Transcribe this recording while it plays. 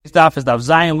daf is daf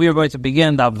Zayin. We are going to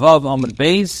begin daf Vav Amud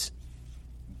Beis.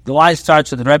 The line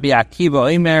starts with Rabbi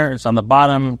Akiva Omer. It's on the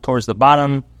bottom, towards the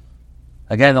bottom.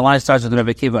 Again, the line starts with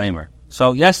Rabbi Akiva Omer.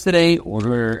 So yesterday we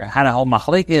had a whole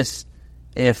machlekes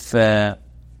if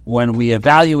when we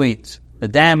evaluate the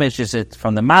damage, is it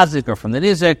from the mazik or from the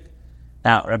nizik?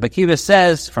 Now Rabbi Akiva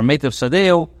says from Meitav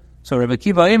Sadeu. So Rabbi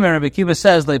Akiva Omer, Rabbi Akiva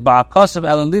says like ba'akasav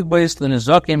elaligbais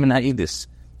l'nizakim and ha'idis.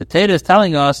 The Torah is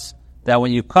telling us that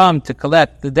when you come to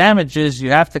collect the damages,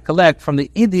 you have to collect from the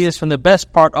idius, from the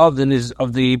best part of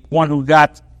the one who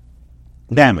got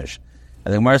damaged.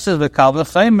 And the Gemara says, "V'kal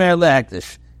v'chaymer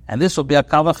lehektish," and this will be a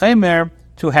kal v'chaymer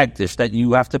to hektish, that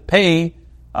you have to pay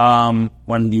when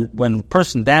a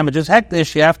person damages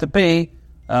hektish, you have to pay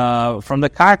from the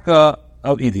karka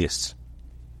of idius.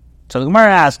 So the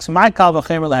Gemara asks, "My kal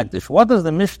v'chaymer lehektish." What does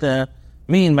the Mishnah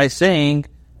mean by saying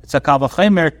it's a kal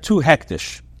v'chaymer to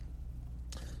hektish?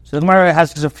 So the Gemara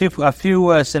has a few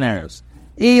scenarios.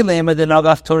 If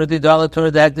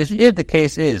the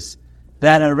case is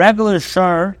that a regular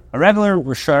shur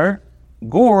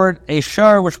gored a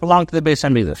shur which belonged to the Beis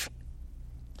Hamikdash,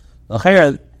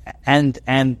 and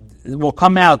it will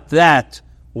come out that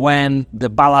when the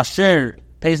balashir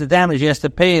pays the damage, he has to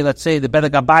pay. Let's say the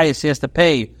bedek abayis, he has to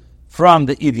pay from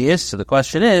the idius. So the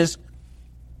question is,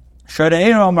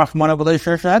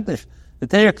 the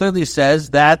Torah clearly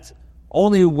says that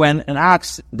only when an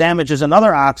ox damages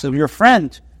another ox of your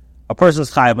friend, a person's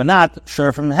chayav, but not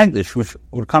sure from hegdish, which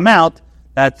would come out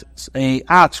that a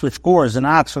ox which gores an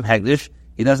ox from hegdish,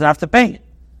 he doesn't have to pay.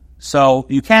 So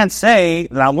you can't say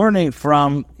that I'm learning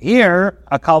from here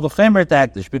a kal v'chemer to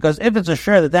hegdish, because if it's a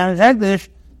sure that damaged hegdish,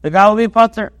 the guy will be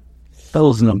potter. That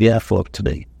was going to be a for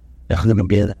today. It's going to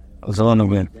be a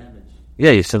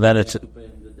yeah, you said that it's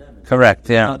correct.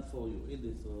 Yeah,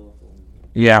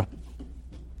 yeah.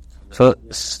 So,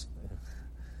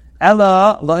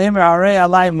 Ella lo'imer arei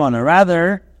alai mana.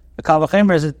 Rather, the kal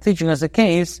v'chemer is teaching us a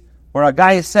case where a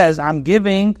guy says, "I'm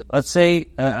giving, let's say,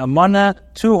 a mana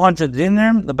 200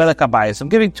 dinar the bedek abayis. I'm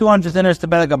giving 200 dinars to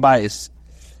bedek abayis,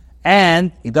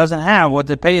 and he doesn't have what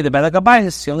to pay the bedek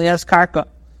abayis. He only has karka.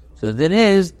 So then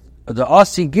is the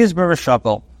osi gizber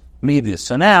v'shakel midis.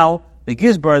 So now the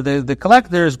gizber, the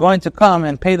collector, is going to come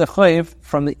and pay the chayiv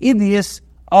from the idius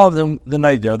of the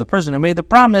neider, the person who made the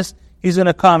promise. He's going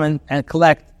to come and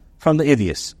collect from the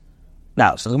idius.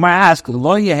 Now, so the Gemara asks,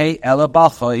 "Lo yehei ela bal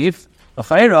chayiv."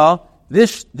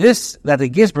 This that the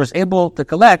gizber is able to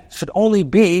collect should only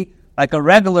be like a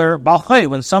regular bal chayiv,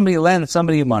 when somebody lends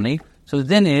somebody money. So the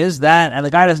din is that, and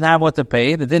the guy doesn't have what to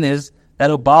pay. The din is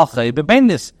that a bal chayiv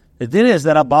bebeinis. The din is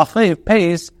that a bal chayiv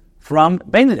pays from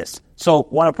beinis. So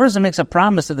when a person makes a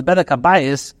promise to the bedek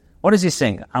abayis, what is he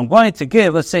saying? I'm going to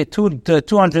give, let's say,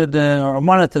 200 or a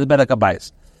mana to the bedek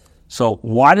abayis. So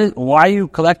why are you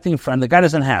collecting from the guy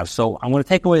doesn't have? So I'm going to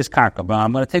take away his karka, but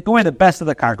I'm going to take away the best of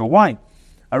the karka. Why?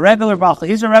 A regular balchav,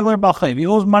 he's a regular balchav. He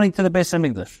owes money to the Beis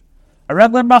Hamikdash. A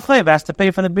regular balchav has to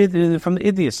pay from the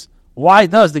idius. Why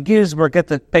does the gizber get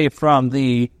to pay from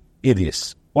the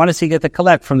idius? Why does he get to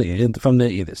collect from the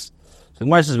idius? So the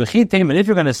Gemara says, and if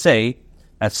you're going to say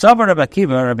that Savar Rabbi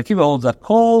Akiva holds that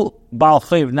kol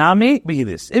balchav nami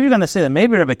b'idis. If you're going to say that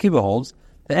maybe Rabbi Akiva holds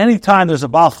that any time there's a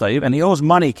bal chayiv and he owes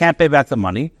money, he can't pay back the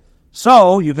money,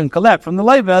 so you can collect from the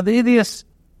leiva, the idius.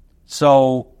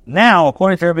 So now,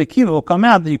 according to Rabbi Akiva, it will come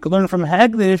out that you can learn from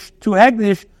hegdish to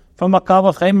hegdish from a kal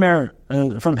v'chemer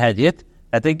from hedyet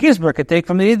that the gizber can take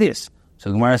from the idius. So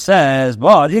the Gemara says,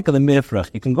 but you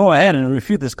can go ahead and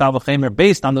refute this kal v'chemer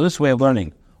based on this way of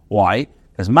learning. Why?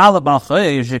 Because mala bal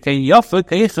chayiv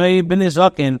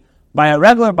by a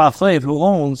regular bal chayiv who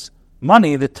owns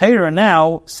money, the Torah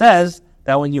now says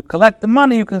that when you collect the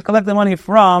money, you can collect the money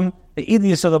from the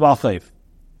idius of the Baal Chayiv,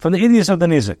 from the idius of the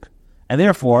Nizik. And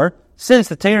therefore, since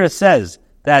the Torah says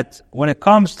that when it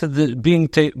comes to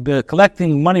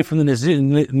collecting money from the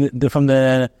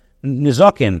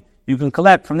Nizokin, you can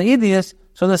collect from the idius,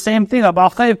 so the same thing, a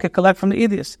Baal Chayiv can collect from the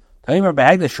idius. Are you going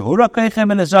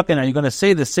to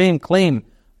say the same claim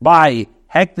by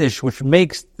hektish, which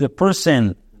makes the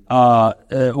person,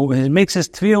 makes his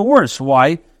tviyah worse?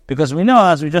 Why? Because we know,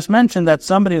 as we just mentioned, that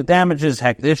somebody who damages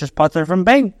hektish is patur from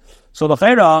bank. So the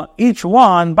chayra, each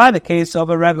one, by the case of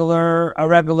a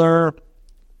regular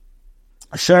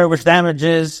share which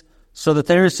damages, so the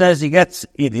Torah says he gets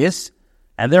idius,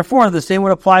 and therefore the same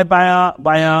would apply by a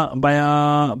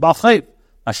balchayv.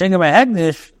 Ashengah by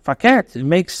hektish fakert, it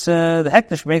makes the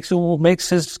hektish makes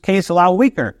his case a lot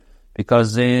weaker,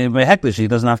 because by hektish he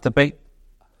doesn't have to pay.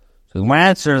 So my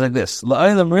answer is like this: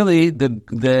 La'olam, really, the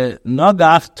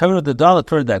nagaf Torah the dollar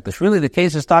Torah dektish. Really, the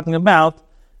case is talking about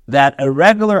that a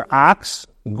regular ox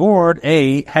gored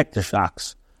a hektish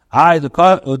ox. You asked the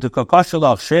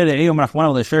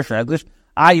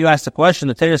question,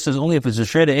 the Torah says only if it's a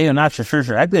Sher De'eo, not Shir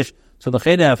Hekdesh. So the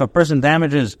Cheda, if a person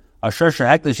damages a Shir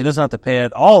Hekdesh, he doesn't have to pay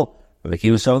at all. Rabbi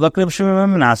Kiva, so look, Rabbi Shimon ben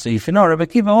Menashe. You should know, Rabbi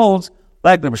Kiva holds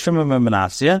like Rabbi Shimon ben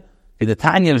Menashe. The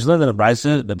Tanya is learned in the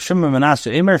Brisa, Rabbi Shimon ben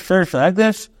Menashe, Imer Shir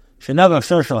Hekdesh, Shenagach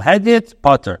Shir Hedit,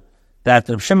 Potter. That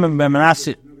Rabbi Shimon ben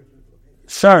Menashe,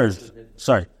 Shir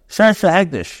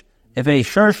Hekdesh. If a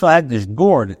Shir Hekdesh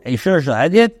gored a Shir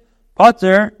Hedit,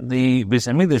 Potter, the Beis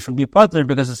Hamikdash would be Potter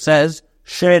because it says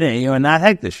Shir De'eo and not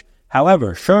Hekdesh.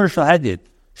 However, Shir Hedit,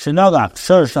 Shenagach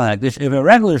Shir Hekdesh, if a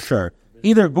regular Shir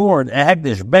either gored a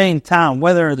Hekdesh, Bain Tam,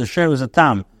 whether the Shir was a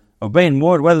Tam, or Bain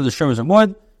Mord, whether the Shir was a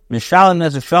Mord, Mishalim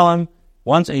Nezek Shalom,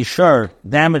 once a Shir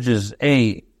damages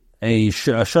a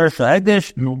Shir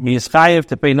Hekdesh, he is chayiv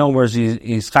to pay no words, he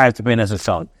is chayiv to pay Nezek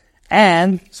Shalom.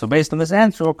 And, so based on this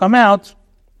answer, will come out.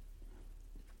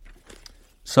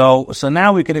 So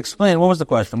now we could explain, what was the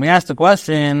question? We asked the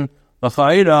question, if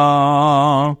we're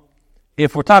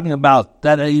talking about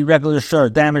that a regular Shir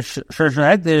damaged Shir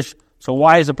Hekdesh, so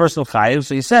why is a person chayiv?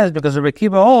 So he says, because Rabbi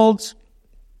Kiva holds,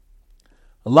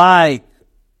 like,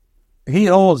 he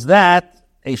holds that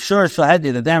a Shir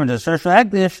Hedit that damages a Shir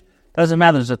Hekdesh, doesn't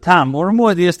matter if it's a Tam or a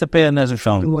Mud, he has to pay a Nezek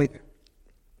Shalom.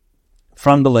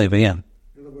 From the Leva, yeah.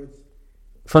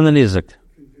 From the Nizik.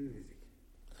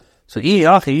 So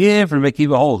Rabbi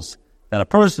Kiva holds that a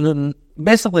person,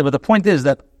 basically, but the point is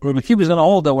that Rabbi Kiva is going to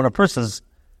hold that when a person's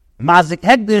Mazik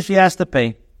Hekdesh, he has to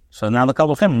pay. So now the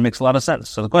Kabbalah Chemra makes a lot of sense.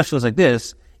 So the question is like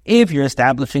this: if you're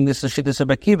establishing this as Shittas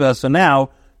Rabbi Kiva, so now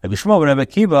Rabbi Shmuel and Rabbi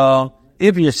Kiva,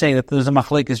 if you're saying that there's a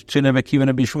machlekes between Rabbi Kiva and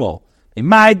Rabbi Shmuel, it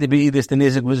might be this the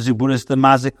nizik with zuburis the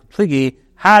mazik pligi.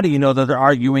 How do you know that they're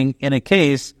arguing in a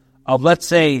case of, let's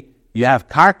say, you have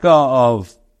karka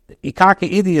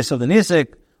idius of the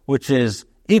nizik, which is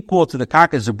equal to the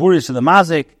karka zuburis of the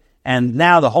mazik, and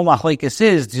now the whole machlekes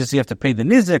is just you have to pay the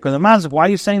nizik or the mazik. Why are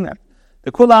you saying that?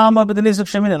 The kula alma but the nizik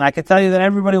shemin, and I can tell you that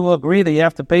everybody will agree that you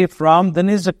have to pay from the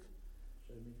nizik.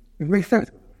 It makes sense.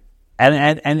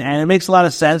 And it makes a lot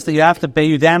of sense that you have to pay.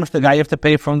 You damage the guy, you have to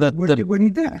pay from the. When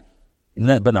he died.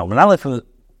 But no, we're not like from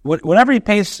whatever he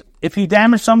pays. If you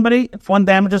damage somebody, if one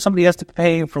damages somebody, he has to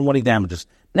pay from what he damages.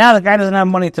 Now the guy doesn't have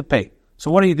money to pay. So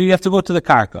what do? You have to go to the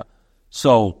karka.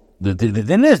 So the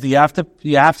thing is,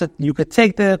 you could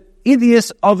take the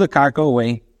idius of the karka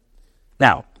away.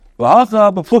 Now,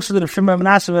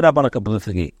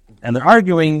 and they're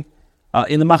arguing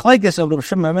in the machlekes of Rabbi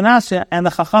Shimon ben Menashe and the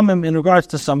Chachamim in regards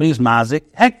to somebody who's mazik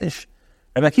hektish.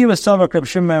 Rabbi Kiva is Rabbi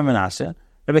Shimon ben Menashe.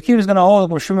 Rabbi Kiva is going to hold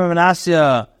Rabbi Shimon ben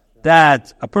Menashe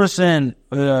that a person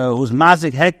who's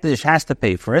mazik hektish has to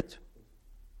pay for it.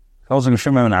 Holds Rabbi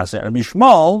Shimon ben Menashe. Rabbi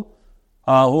Shmuel,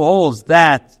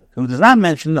 who does not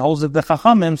mention, holds that the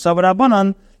Chachamim Savar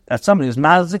Abanan that somebody who's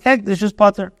mazik hektish is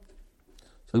potter.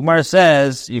 So the Gemara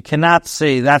says you cannot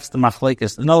say that's the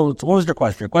machlekes. In other words, what was your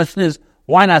question? Your question is,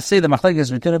 why not say the machlekes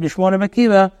between Rabbi Shmuel and Rabbi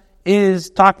Kiva is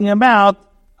talking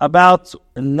about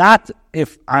not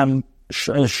if I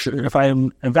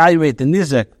evaluate the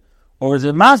nizik or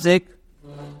the mazik,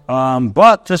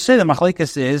 but just say the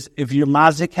machlekes is if you're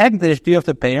mazik hekdesh, do you have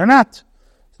to pay or not? So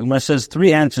the Gemara says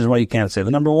three answers why you can't say.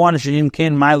 The number one is sheyim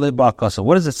kain ma'aleh ba'akasa.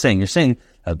 What is it saying? You're saying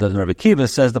that the Rabbi Kiva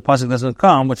says the pasuk doesn't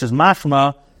come, which is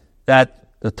mashma that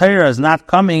the Torah is not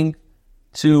coming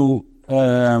to.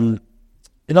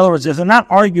 In other words, if they're not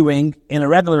arguing in a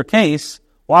regular case,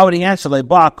 why would he answer like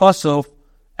ba'akasuf?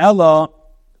 Ella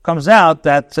comes out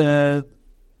that the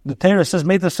Torah says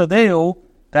Meita Sadeu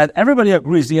that everybody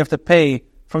agrees that you have to pay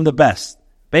from the best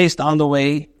based on the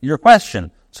way your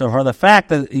question. So for the fact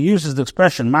that it uses the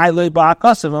expression "my loy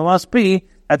ba'akasuf," it must be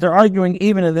that they're arguing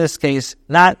even in this case,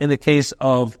 not in the case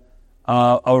of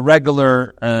a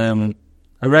regular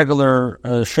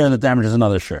share that damages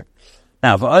another share.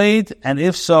 Now, and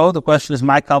if so, the question is,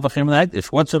 my kal v'chemer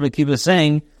hektish. What's Rabbi Kiva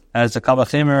saying as a kal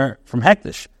v'chemer from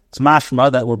hektish? It's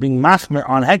mashma that we're being mashmer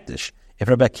on hektish. If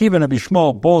Rabbi Kiva and Rabbi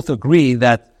Shmuel both agree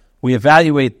that we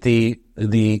evaluate the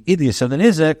idius of the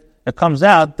nizik, it comes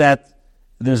out that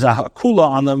there's a kula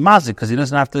on the mazik because he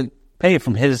doesn't have to pay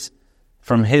from his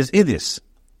idius.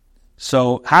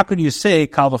 So how could you say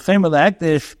kal v'chemer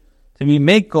hektish to be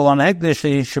mekel on hektish?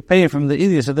 He should pay from the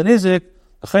idius of the nizik.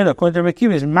 According to Rabbi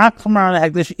Kiva, is makmar on a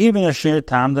hektish, even a sheer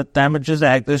tam that damages a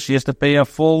hektish, he has to pay a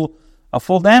full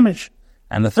damage.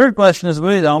 And the third question is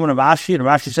really the Omen of Rashi. And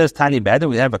Rashi says tiny better.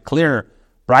 We have a clear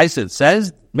price. It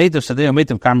says meitav sadeh,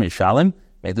 meitav kamah shalim,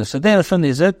 meitav sadeh shon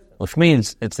nizik, which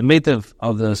means it's the meitav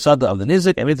of the sada of the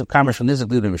nizik, and meitav kamah shon nizik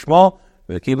lidu mishmol.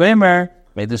 Rabbi Kiva emer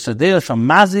meitav sadeh shon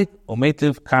mazik or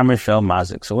meitav kamah shel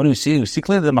mazik. So what do we see? We see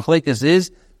clearly the machlekes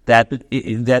is that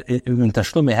in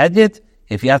Tashlumi Hedjit,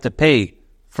 if you have to pay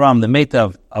from the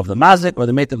Meitav of the Mazik or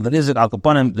the Meitav of the Nizik, Al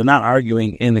Kaponim, they're not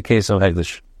arguing in the case of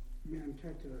Hegdish.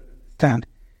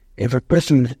 If a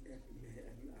person,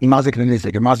 Mazik and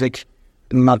Nizik, Mazik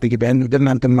didn't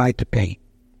have the money to pay.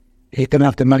 He didn't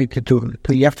have the money to do it.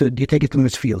 So you take it from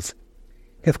his fields.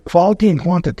 If quality and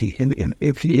quantity,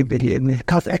 if it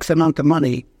costs X amount of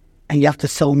money, and you have to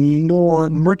sell more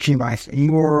merchandise,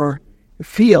 more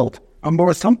field, or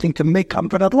more something to make up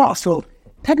for that loss. So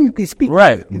technically speaking,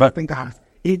 right, but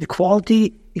the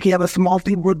quality, you can have a small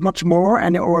thing worth much more,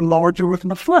 or a larger worth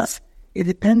much less. It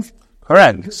depends.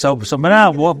 Correct. So, but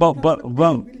now, but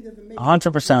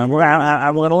 100%. I'm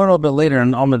going to learn a little bit later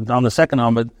on the second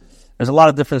Amud. There's a lot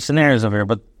of different scenarios over here,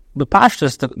 but the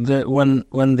Pashtus,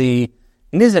 when the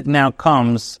Nizik now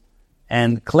comes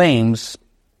and claims,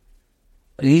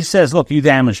 he says, look, you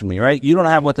damaged me, right? You don't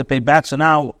have what to pay back, so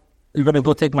now you're going to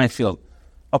go take my field.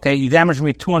 Okay, you damaged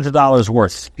me $200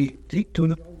 worth.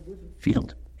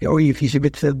 Field. Or if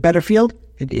it's a better field,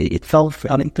 it sells,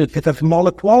 if it's a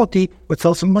smaller quality, it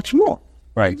sells for much more.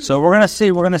 Right. So we're going to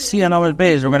see on Amud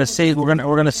Beis, we're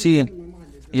going to see,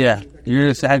 yeah, you're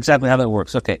exactly how that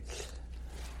works. Okay.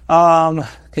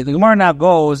 Okay, the Gemara now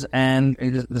goes and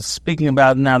is speaking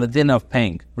about now the din of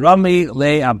paying. Rami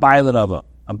le Abai l'Rava.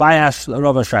 Abai asked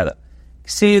Rava Shraida.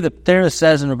 See, the Torah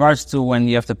says in regards to when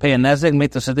you have to pay a nezek,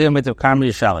 meitav sadeh, meitav karmi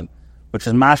yishalim, which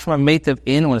is mashma meitav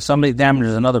in when somebody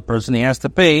damages another person, he has to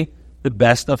pay the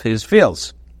best of his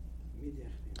fields.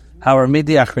 However,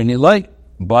 midi achrini loy,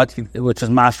 but which is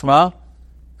mashma,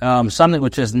 something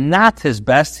which is not his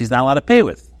best, he's not allowed to pay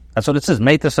with. That's what it says.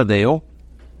 Meitav sadeh.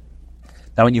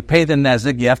 Now, when you pay the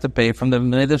nezik, you have to pay from the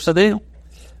meitav sadeh.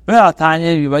 Well,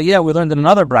 Tanya, but yeah, we learned in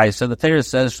another brayso. The Torah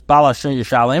says, "Bala shir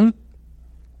yishalim,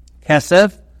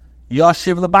 kesef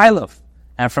yoshiv lebailov,"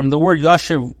 and from the word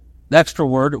yoshiv, the extra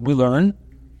word we learn,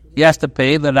 he has to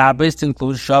pay the rabbis to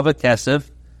include shava kesef,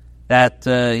 that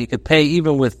he could pay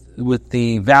even with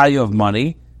the value of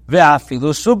money,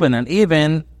 ve'afilu subin, and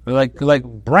even like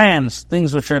brands,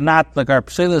 things which are not like our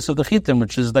pselis of the chitim,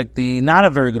 which is like the not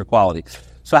a very good quality.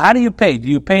 So how do you pay? Do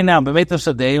you pay now b'meitav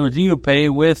sadeh, or do you pay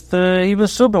with even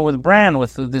subin, with brand,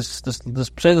 with this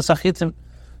pselis achitim?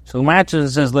 So the Gemara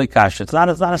says like kasha. It's not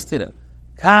a stira.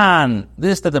 Kan,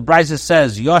 this that the Brisa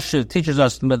says Yoshiv teaches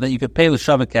us that you could pay with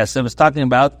shavak kesef. It's talking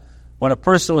about when a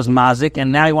person was mazik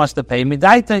and now he wants to pay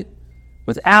midaita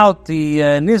without the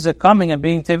nizak coming and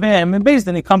being teveh. And based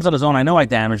then he comes on his own. I know I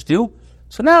damaged you,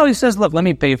 so now he says, look, let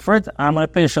me pay for it. I'm going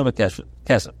to pay shavak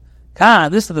kesef.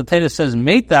 This that the Torah says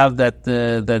meitav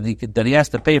that he has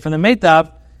to pay from the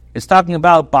meitav is talking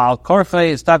about baal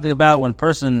korfei. It's talking about when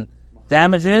person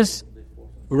damages.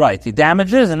 Right, he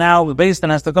damages, and now the Beis Din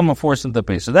has to come and force him to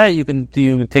pay. So that you can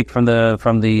take from the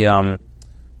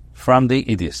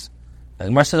idis. The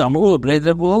Gemara says,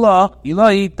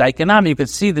 you could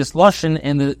see this lashon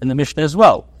in the Mishnah as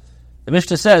well. The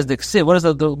Mishnah says, what is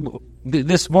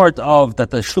this word of that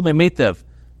the shumei meitav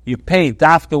you pay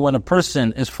dafka when a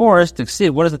person is forced?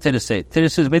 What does the Torah say? Torah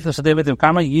says meitav sadeh meitav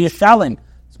karma yishalim.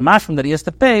 It's mashma that he has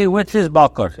to pay, which is bal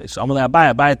korfei. So Amalei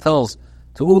Abai tells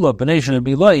to Ula, B'nation of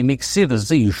Biloi, Miksiv, the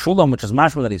Z, Yishulam, which is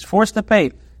mashma that he's forced to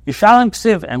pay, Yishalim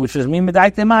Ksiv, and which is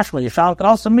Midaite mashma. Yishalim could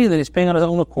also mean that he's paying on his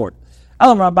own accord.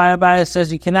 Elam Rabbi Abai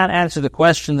says you cannot answer the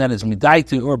question that is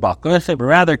Midaite or Balkoshe, but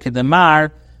rather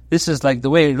Kedemar. This is like the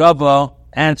way Rava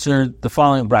answered the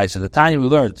following brayso. The Tanya we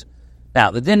learned.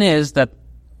 Now, the din is that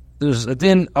there's a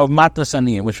din of Matnas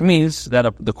Aniyim, which means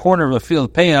that the corner of a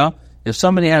field payah, if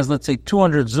somebody has, let's say,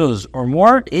 200 zuz or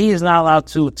more, he is not allowed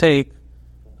to take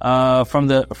from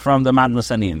the Matnas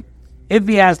Aniyim. If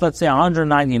he has, let's say,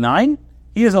 199,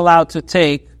 he is allowed to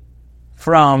take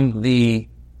from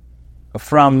Matnas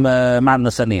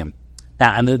Aniyim.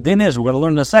 Now, and the din is, we're going to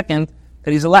learn in a second,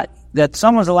 that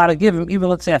someone's allowed to give him even,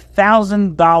 let's say,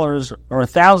 $1,000 or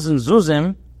 1,000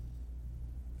 zuzim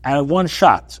at one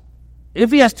shot.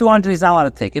 If he has 200, he's not allowed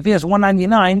to take. If he has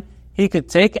 199, he could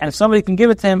take, and somebody can give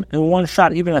it to him in one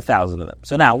shot, even 1,000 of them.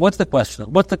 So now, what's the question?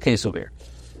 What's the case over here?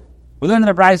 We learned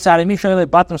in the Brayso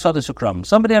side,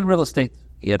 somebody had real estate.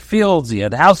 He had fields, he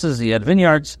had houses, he had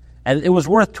vineyards, and it was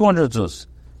worth 200 zuz.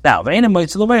 Now,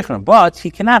 but he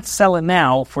cannot sell it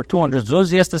now for 200 zuz.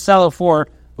 He has to sell it for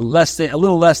a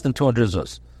little less than 200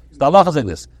 zuz. So the halacha is like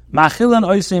this: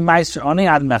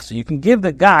 you can give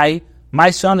the guy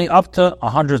ma'aseh up to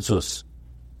 100 zuz.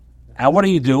 And what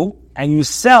do? And you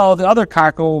sell the other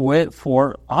karka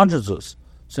for 100 zuz.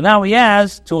 So now he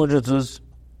has 200 zuz.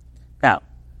 Now,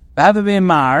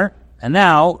 and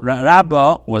now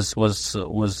Rabbi was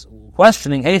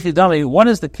questioning, hey Chidami, what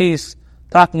is the case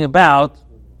talking about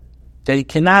that he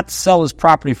cannot sell his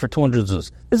property for 200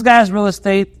 zuz. This guy has real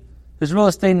estate. His real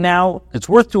estate now, it's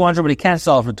worth 200, but he can't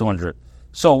sell it for 200.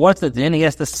 So what's the din? He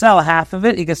has to sell half of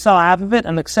it. He can sell half of it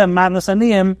and accept matnas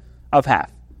aniyim of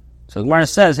half. So the Gemara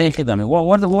says, "Hey chidami,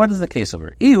 what is the case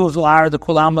over? If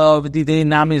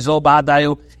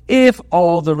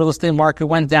all the real estate market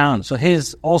went down, so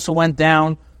his also went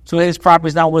down, so his property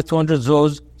is now worth 200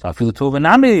 zuz.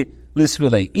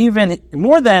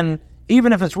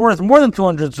 Even if it's worth more than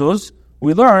 200 zuz,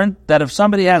 we learned that if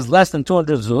somebody has less than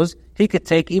 200 zuz, he could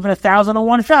take even 1,000 in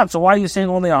one shot. So why are you saying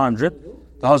only 100?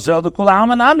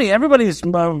 Everybody's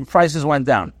prices went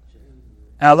down.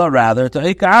 Ella, rather, to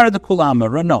ikar the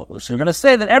kulama. No, so you're going to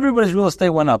say that everybody's real estate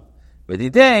went up with the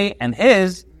day, and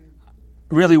his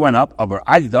really went up.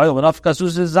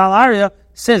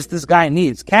 Since this guy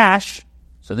needs cash,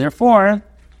 so therefore,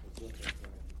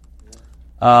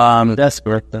 that's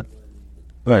correct.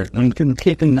 Right. I'm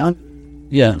keeping on.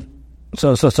 Yeah.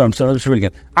 So I'm sorry. Let's read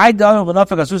again.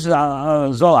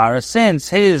 Since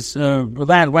his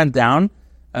land went down,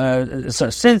 so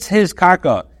since his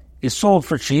karka is sold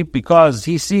for cheap because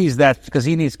he sees that because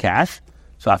he needs cash.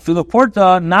 So afilu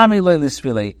porta nami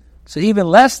le'lisfile. So even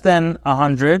less than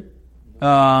 100,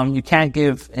 you can't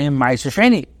give him ma'aser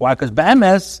sheni. Why? Because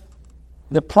be'emes,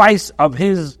 the price of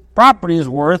his property is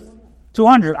worth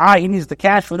 200. He needs the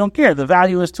cash. We don't care. The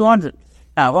value is 200.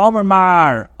 Now, Omer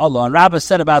Mar Allah and Rabbi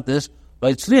said about this.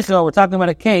 We're talking about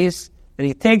a case that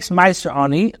he takes ma'aser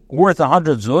ani worth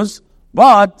 100 zuz,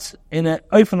 but in an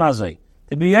oifenazai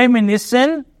to be yamin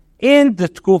nissen. In the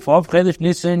Tkufa of Chedesh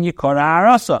Nisan Yikara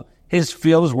Arasa, his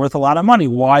field is worth a lot of money.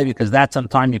 Why? Because that's some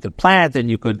time you could plant and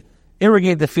you could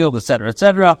irrigate the field, etc.,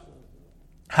 etc.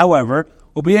 However,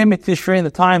 Ubiyemik Tishrei in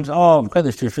the times of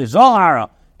Chedesh Tishrei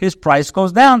Zohara, his price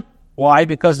goes down. Why?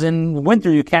 Because in winter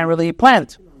you can't really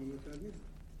plant.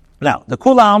 Now, the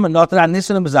Kulam and Notre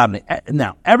Nisan and Bezabni.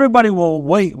 Now, everybody will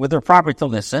wait with their property till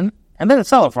Nisan and then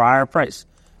sell it for a higher price.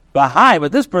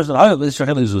 But this person,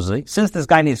 since this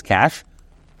guy needs cash,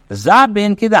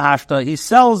 Zabin Kidahashta, he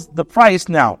sells the price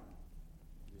now.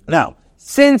 Now,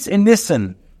 since in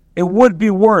Nisan it would be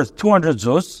worth 200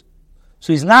 zuz,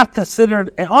 so he's not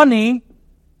considered an ani.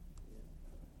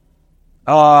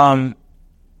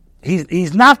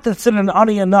 He's not considered an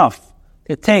ani enough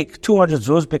to take 200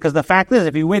 zuz because the fact is,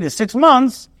 if he waited 6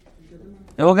 months,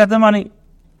 he will get the money.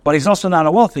 But he's also not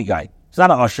a wealthy guy. He's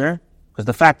not an usher because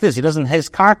the fact is, his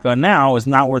karka now is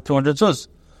not worth 200 zuz.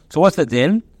 So what's the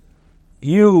din?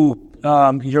 You're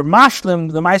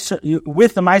mashlim the meiser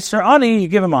with the meiser ani. You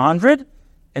give him 100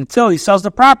 until he sells the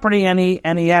property, and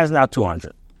he has now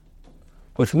 200,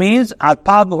 which means that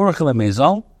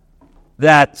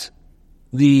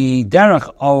the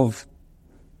derech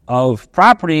of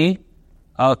property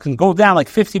can go down like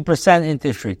 50% in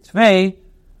Tishrei Tvei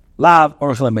lav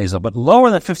orchel mezal, but lower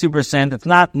than 50%. It's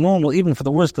not normal even for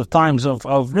the worst of times of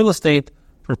real estate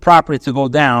for property to go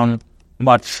down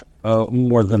much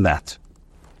more than that.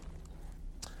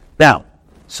 Now,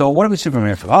 so what do we see from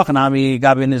here? So,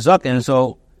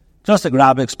 just like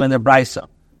Rabbi explained the Brisa,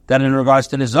 that in regards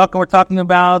to Nizaka, we're talking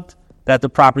about that the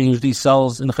property usually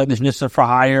sells in Chedesh Nisan for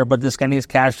higher, but this guy needs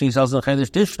cash, so he sells in Chedesh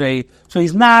Tishrei. So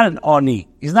he's not an Oni.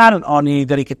 He's not an Oni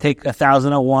that he could take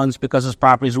 1,000 at once because his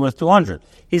property is worth 200.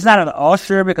 He's not an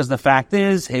Osher because the fact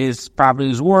is his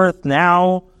property is worth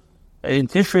now, in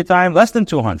Tishrei time, less than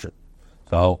 200.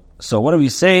 So what do we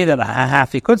say that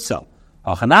half he could sell?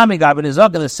 Achanami Gabi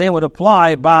Nizakin, the same would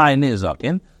apply by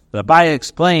Nizakin. The Rabbi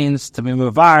explains to be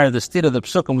Mavar, the state of the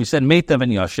Psukim, we said Meitav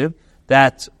and Yashiv,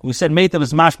 that we said Meitav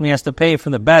is mashma, he has to pay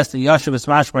from the best, and Yashiv is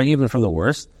mashma even from the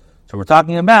worst. So we're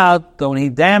talking about that when he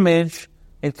damaged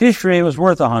in Tishrei it was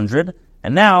worth 100,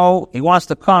 and now he wants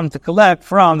to come to collect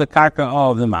from the karka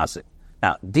of the Masik.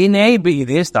 Now, Dinei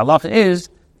B'idis, the halacha is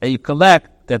that you collect,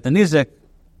 that the Nizik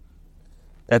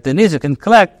can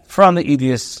collect from the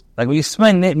Idius, like we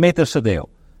explained Meitav Sadeo.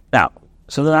 Now,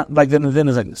 so like then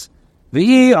is like this.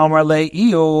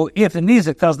 If the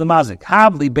Nizik tells the Mazik,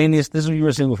 Habli Benis, this is what you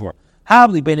were saying before,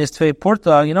 Habli Benis Tvei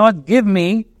Porta, you know what, give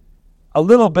me a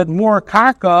little bit more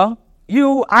karka,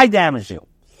 I damage you.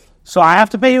 So I have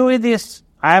to pay you Idius.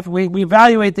 We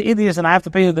evaluate the Idius, and I have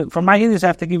to pay you, from my Idius I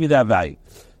have to give you that value.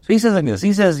 So he says like this,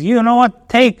 he says, you know what,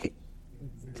 take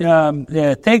from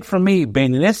me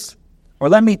Beninis, or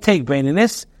let me take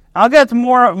Beninis, I'll get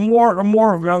more what?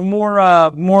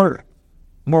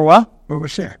 More of a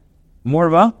share. More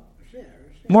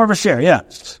of a share, yeah.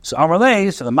 So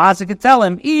Amarle, so the Mazik could tell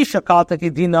him, if you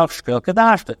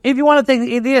want to take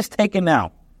the Idius, take it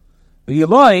now.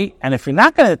 And if you're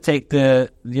not going to take the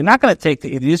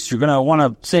Idius, you're going to want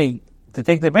to say, to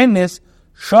take the Beninis,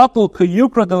 Shakul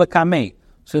Kuyukra de la Kameh.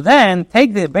 So then,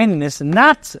 take the baininess,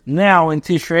 not now in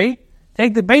Tishrei,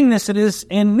 take the baininess that is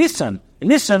in Nisan. In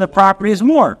Nisan, the property is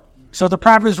more. So the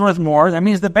property is worth more. That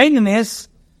means the baininess,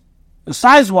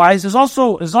 size-wise, is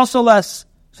also less.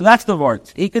 So that's the word.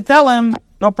 He could tell him,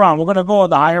 no problem, we're going to go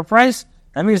with the higher price.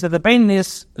 That means that the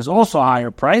baininess is also a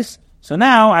higher price. So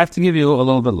now I have to give you a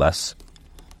little bit less.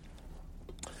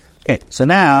 Okay, so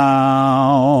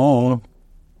now...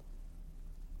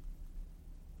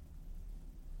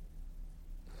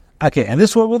 Okay, and this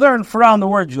is what we'll learn from the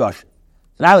word Josh. So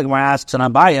now the Gemara asks,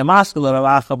 and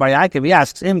he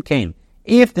asks, Im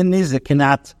if the Nizak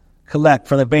cannot collect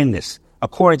from the baininess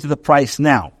according to the price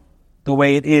now, the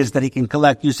way it is that he can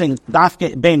collect, you're saying,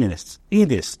 dafke baininess, eat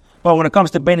this. But when it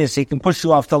comes to baininess, he can push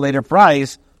you off to a later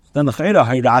price. Then the chayra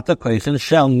hayrata question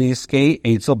shall niske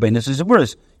eitzel baininess is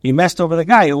worse. You messed over the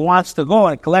guy who wants to go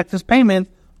and collect his payment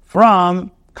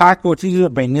from karka, which is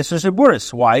baininess is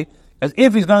worse. Why? Because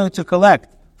if he's going to collect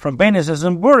from baininess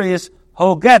and buris,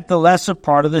 he'll get the lesser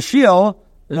part of the field,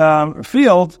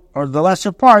 or the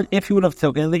lesser part, if he would have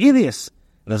taken the Elias.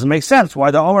 It doesn't make sense.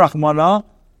 Why the Rachmana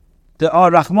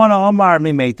Omar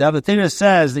Mimeta, the Torah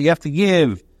says that you have to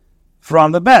give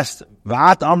from the best.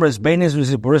 Va'at Amris bainis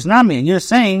v'ziburis nami, and you're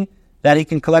saying that he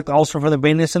can collect also from the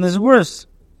bainis and the ziburis.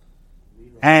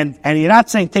 And you're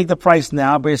not saying take the price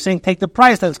now, but you're saying take the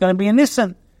price that's going to be in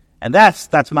Nisan. And that's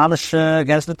malish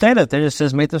against the Torah. The Torah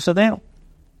says Meitav Sadeo.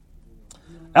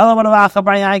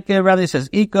 Rather, he says,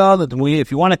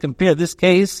 if you want to compare this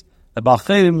case, you have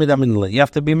to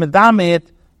be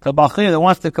medamit to a Balchayv that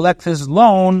wants to collect his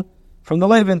loan from the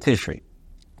Levi in Tishri.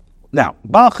 Now,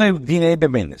 Balchayv dinei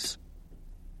bebeinis.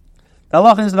 The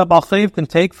halacha is that Balchayv can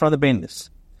take from the beinis.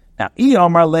 Now,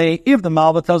 if the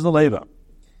Malva tells the Levi,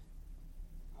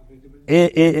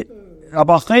 a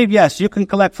Balchayv, yes, you can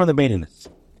collect from the beinis.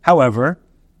 However,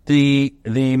 the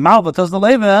Malva tells the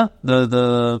Levi,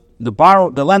 the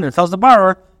lender tells the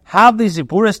borrower, have the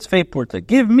ziburis tfei,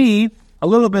 give me a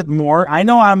little bit more. I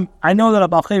know that a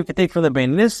Balchayv can take from the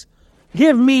beinis.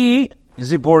 Give me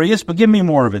ziburius, but give me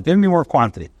more of it. Give me more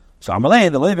quantity. So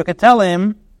Amalei, the Levi could tell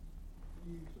him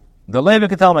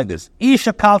like this: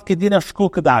 Isha kalt kedina shkul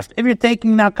kadash. If you're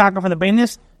taking now kaka from the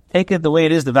beinis, take it the way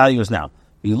it is. The value is now.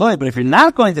 But if you're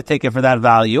not going to take it for that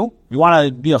value, you want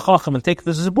to be a chacham and take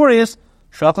this ziburius,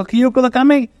 shakal kiyukul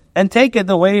kami, and take it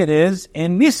the way it is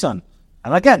in Nisan.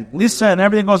 And again, Nisan,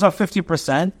 everything goes up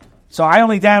 50%. So I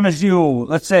only damaged you,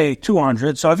 let's say,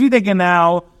 200. So if you take it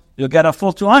now, you'll get a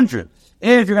full 200.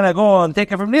 If you're going to go and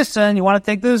take it from Nisan, you want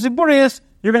to take the Ziburius,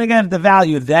 you're going to get the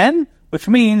value then, which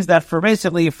means that for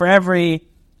every,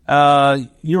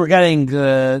 you were getting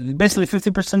basically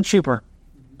 50% cheaper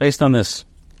based on this.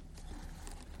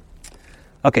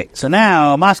 Okay, so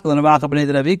now, if you're going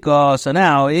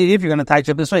to tie it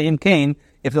up this way, in Cain,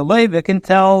 if the Levi can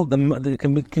tell,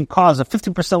 can cause a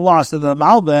 50% loss to the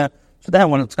Malva, so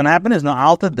then what's going to happen is no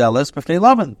alta delis b'fnei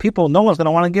lavan. People, no one's going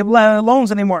to want to give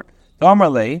loans anymore.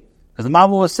 Because the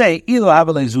Malva will say, "Ilo have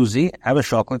a lezuzi, have a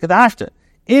shokla kedashta."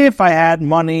 If I had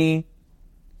money,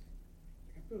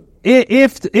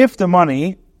 if the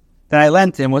money that I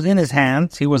lent him was in his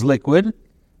hands, he was liquid,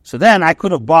 so then I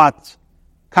could have bought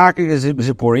karka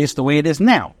zipuris the way it is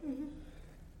now,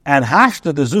 and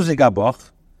hashta the zuzi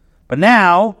gaboch. But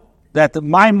now that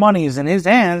my money is in his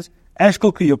hands,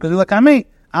 eshkol kiyuk kami.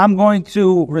 I'm going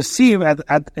to receive at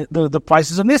the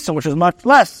prices of Nisan, which is much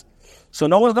less. So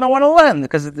no one's going to want to lend,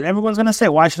 because everyone's going to say,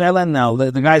 why should I lend now?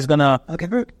 The guy's going to...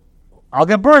 I'll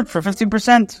get burnt for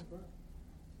 15%.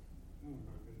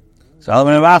 So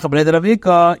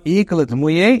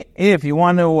if you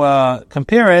want to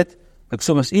compare it, you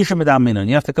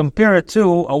have to compare it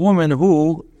to a woman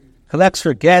who collects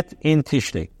her get in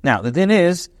Tishrei. Now, the din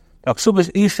is, a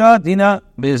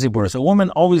woman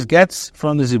always gets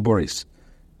from the ziburis.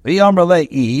 But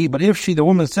if the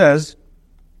woman says,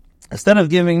 instead of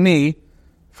giving me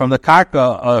from the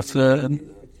karka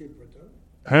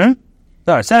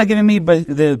instead of giving me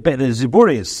the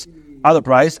ziburis other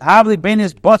price, havli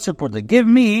beinis but supported, give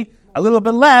me a little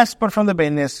bit less, but from the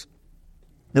beinis,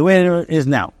 the way it is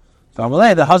now. So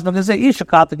the husband can say, if you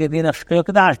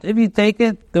take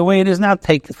it the way it is now,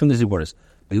 take it from the ziburis.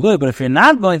 But if you're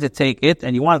not going to take it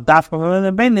and you want daf from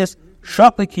the beinis,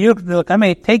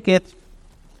 take it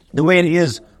the way it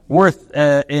is worth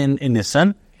in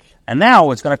Nisan. And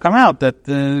now it's going to come out that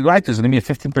there's going to be a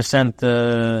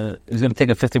 15%, is going to take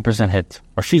a 50% hit,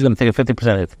 or she's going to take a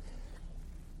 50% hit.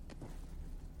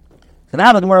 So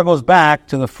now the Gemara goes back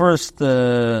to the first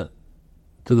part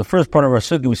of our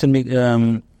sugya. We said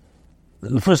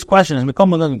the first question is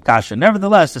Mikom Kasha.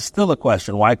 Nevertheless, it's still a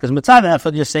question. Why? Because Mitzad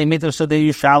Echad, you're saying Mitav Sadeh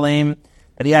Yushalim,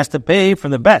 that he has to pay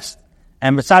from the best.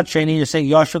 And B'tzad Sheni, you're saying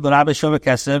Yoshev, the Rabbi, Shova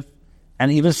Kesef,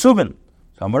 and even Subin.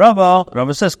 So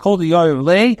Rabbi says, Kol the Yoyev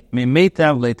lei, me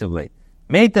meitav leitav lei.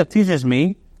 Meitav teaches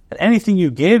me that anything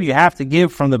you give, you have to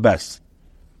give from the best.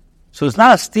 So it's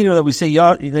not a steer that we say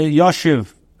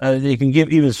Yoshev, that you can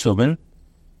give even Subin.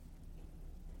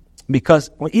 Because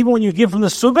even when you give from the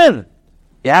Subin,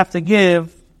 you have to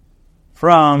give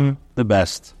from the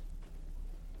best.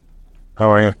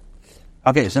 How are you?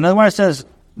 Okay, so another one it says,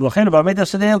 but it says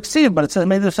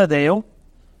Meitav Sadeo.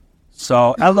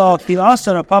 So, Elo, he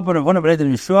also a papa of one of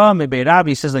Yeshua, maybe Rabbi,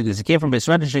 he says like this. He came from Beis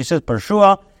Medrash, he says,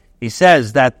 Parshua, he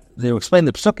says that they explain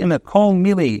the Psuk in the Kol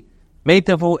Mili,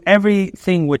 Meitavu,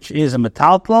 everything which is a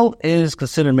metaltal is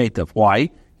considered Meitav. Why?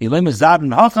 If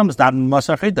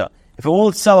it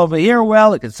won't sell over here,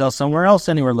 well, it can sell somewhere else,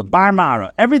 anywhere.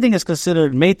 Everything is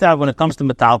considered Meitav when it comes to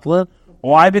metaltal.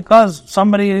 Why? Because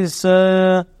somebody is...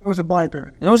 It was a buy for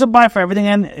it. There was a buy for everything,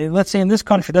 and let's say in this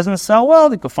country it doesn't sell well,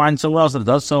 they could find somewhere else that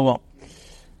does so well.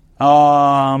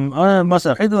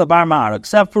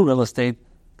 Except for real estate.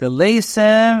 The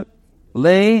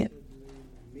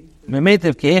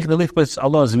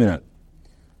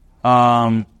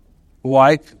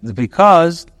why?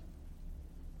 Because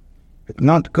it's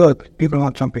not good. People are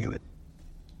not jumping at it.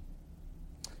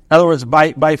 In other words,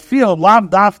 by field, lav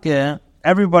dafke,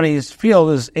 everybody's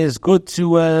field is good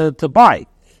to buy.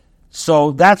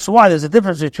 So that's why there's a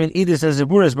difference between Edis and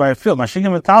Ziburis by a field.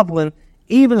 Mashigim and Talplin,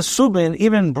 even Subin,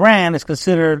 even Bran is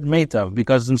considered Meitav,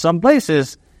 because in some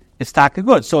places it's taka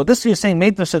good. So this you're saying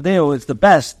Meitav Sadeo is the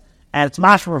best, and it's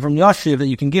mashma from Yoshiv that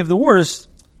you can give the worst.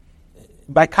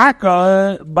 By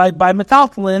Karka, by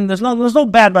Metalplin, there's no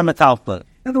bad by Metalplin.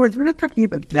 In other words, we're not talking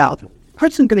about value. The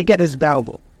person's going to get his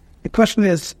valuable. The question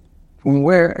is, from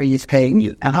where are you paying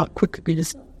you, and how quick can you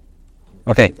sell?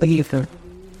 Okay. He asked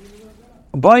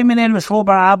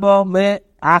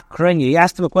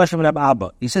him a question about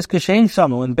Abba. He says, Kishain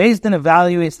Shama, when Beis Din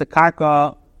evaluates the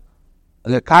karka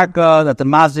that the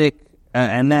mazik,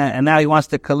 and now he wants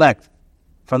to collect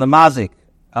from the mazik,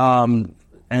 and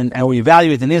we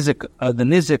evaluate the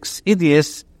nizik's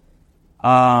idius.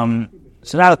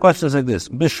 So now the question is like this: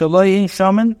 B'shaloyin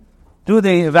shaman, do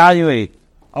they evaluate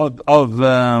of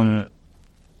the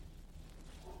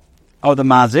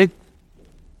mazik?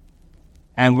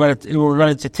 And we're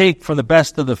going to take from the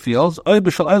best of the fields, or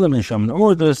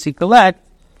does he collect?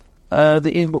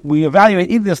 We evaluate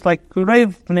idius like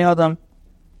kurev pnei adam,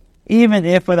 even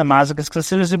if where the mazik is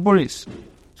considered ziburis.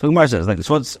 So Umar says like this.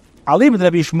 So I'll leave it to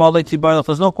Rabbi Yishmael.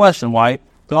 There's no question why.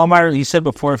 The Omar, he said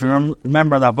before, if you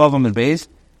remember that above him in base,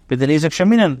 but the nizik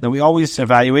shaminan, that we always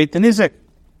evaluate the nizik.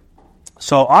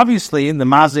 So obviously in the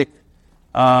mazik,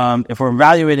 if we're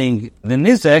evaluating the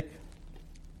nizik,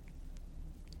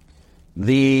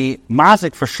 the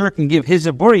mazik for sure can give his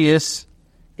aburius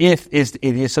if it's the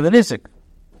idiot of the nizik.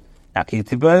 Now,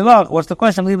 what's the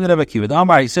question? Leave it to Rabbi Akiva. The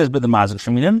Omar, he says, but the mazik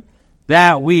shaminan,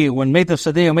 that we, when Meitav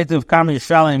Sadeh, Meitav Kamah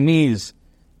Yisraelim means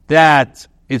that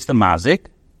it's the mazik,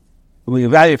 we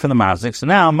evaluate from the mazik. So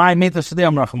now, my Meitav Sadeh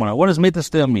Rachamana. What does Meitav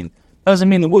Sadeh mean? Doesn't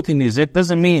mean the muti nizik.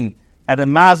 Doesn't mean at the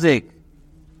mazik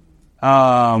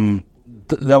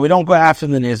that we don't go after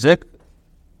the nizik.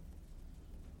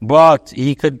 But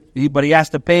he has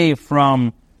to pay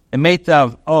from the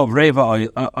Meitav of Reva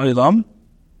Oilam,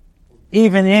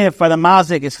 even if by the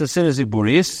mazik it's considered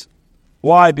ziburis.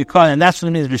 Why? Because, and that's what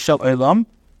it means b'shel Oilam.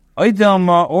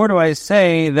 Or do I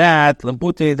say that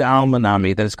Lampute the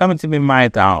Almanami, that it's coming to be my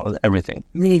everything?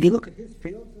 Meaning, if you look at his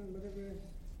fields and whatever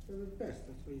is the best,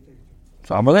 that's what you take.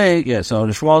 So Amalei, yeah. So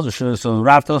the Shmuel, so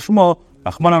Rav tells Shmuel,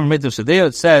 Achmanam Meitav Sadeo.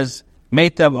 It says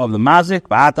Meitav of the mazik,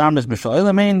 Ba'at Amris b'shel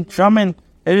Oilamin Shamin.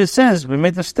 It says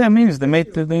Meitav Sadeo means the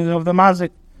Meitav of the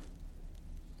mazik.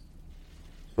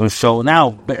 So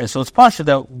now, so it's partial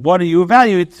that what do you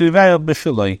evaluate to evaluate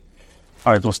b'sheloi?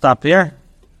 All right, we'll stop here.